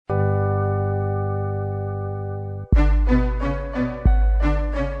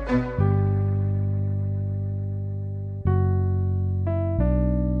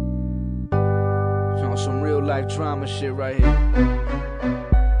life drama shit right here.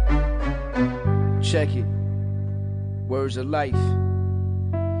 Check it. Words of life.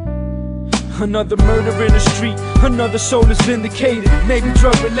 Another murder in the street, another soul is vindicated. Maybe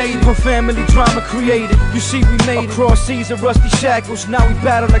drug related, or family drama created. You see we made it across seas of rusty shackles. Now we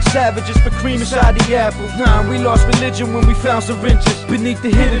battle like savages for cream inside the apple. Nah, we lost religion when we found syringes beneath the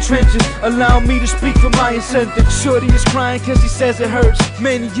hidden trenches. Allow me to speak for my incentive. Shorty is crying cause he says it hurts.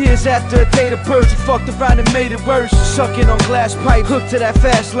 Many years after a day to purge, he fucked around and made it worse. Sucking on glass pipe, hooked to that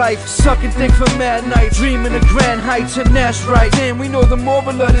fast life. Sucking dick for mad nights, dreaming of grand heights, and that's right. Damn, we know the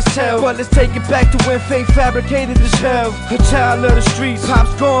moral of this tale, but let's take it back to when fate fabricated as hell. A child of the streets,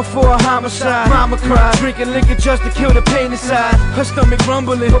 pops going for a homicide. Mama cried, drinking liquor just to kill the pain inside. Her stomach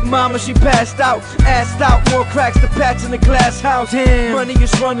rumbling, but mama she passed out. Assed out, more cracks to patch in the glass house. Damn, money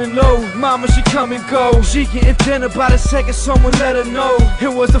is running low, mama she come and go. She getting thinner by the second someone let her know.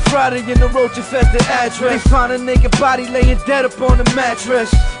 It was a Friday in the roach infested address. They found a naked body laying dead up on the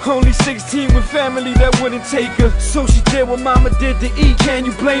mattress. Only 16 with family that wouldn't take her, so she did what mama did to eat. Can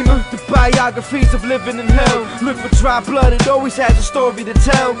you blame her? The biographies of living in hell. Look for dry blood, it always has a story to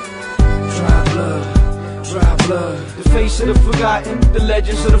tell. Dry blood, dry blood. The face of the forgotten, the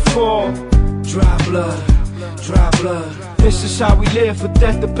legends of the fall. Dry blood, dry blood. This is how we live, for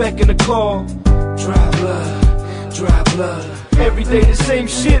death to beckon a call. Dry blood, dry blood. Every day the same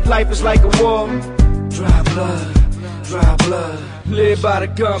shit, life is like a war. Dry blood, dry blood. Live by the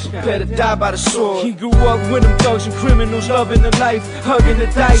gun, prepare to die by the sword. He grew up with them thugs and criminals, loving the life, hugging the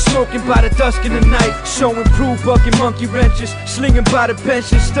dice, smoking by the dusk in the night, showing proof, bucking monkey wrenches, slinging by the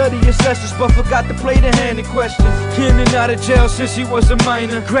benches, studying lessons, but forgot to play the hand in question. In and out of jail since he was a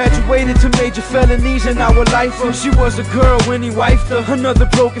minor, graduated to major felonies and now a lifer. She was a girl when he wifed her. Another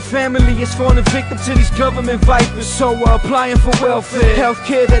broken family is falling victim to these government vipers. So applying for welfare,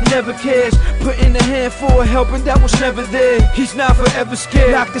 healthcare that never cares, putting a hand for a helping that was never there. He's not forever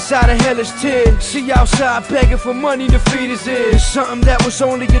scared, locked inside a hellish tear. She outside begging for money to feed his ears. Something that was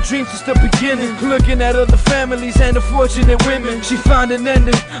only a dream since the beginning. Looking at other families and the fortunate women, she found an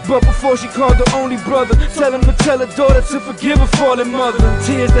ending, but before she called her only brother, tell him to tell her daughter to forgive her fallen mother.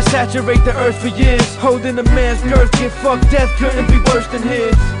 Tears that saturate the earth for years, holding a man's girth, get fucked, death couldn't be worse than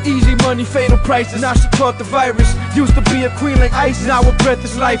his. Easy money, fatal prices, now she caught the virus. Used to be a queen like ice, now her breath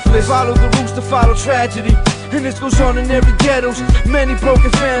is lifeless. Follow the rules to follow tragedy, and this goes on in every ghettos. Many broken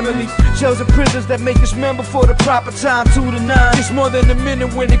families, jails and prisons that make us men before the proper time. 2 to 9, it's more than a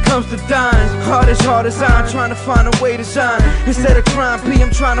minute when it comes to dying. Hard as I'm trying to find a way to shine. Instead of crime P,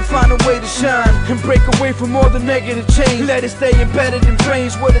 I'm trying to find a way to shine and break away from all the negative change. Let it stay embedded in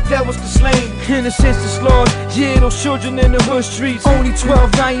brains where the devil's the slain. Innocence is lost, yeah, those children in the hood streets. Only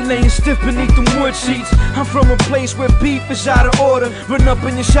 12, now you laying stiff beneath them wood sheets. I'm from a place where beef is out of order. Run up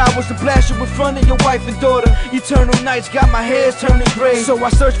in your showers to blast you in front of your wife and daughter. Eternal nights got my hairs turning gray, so I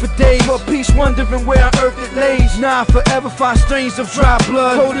search for days for peace, wondering where on earth it lays. Now I forever find strains of dry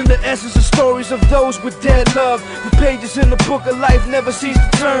blood, holding the essence of stories of those with dead love. The pages in the book of life never cease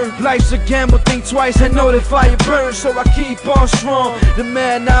to turn. Life's a gamble, think twice, I know that fire burns, so I keep on strong. The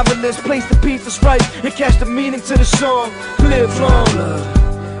mad novelist, place the piece that's right and catch the meaning to the song. Live long.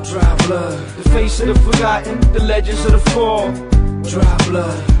 Dry blood, the face of the forgotten, the legends of the fall. Dry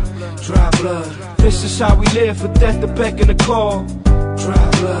blood, dry blood. This is how we live, for death to beckon a call.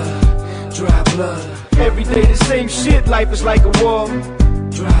 Dry blood, dry blood. Every day the same shit, life is like a war.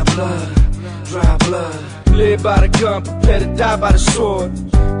 Dry blood, dry blood. Live by the gun, prepare to die by the sword.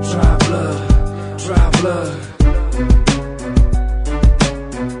 Dry blood, dry blood.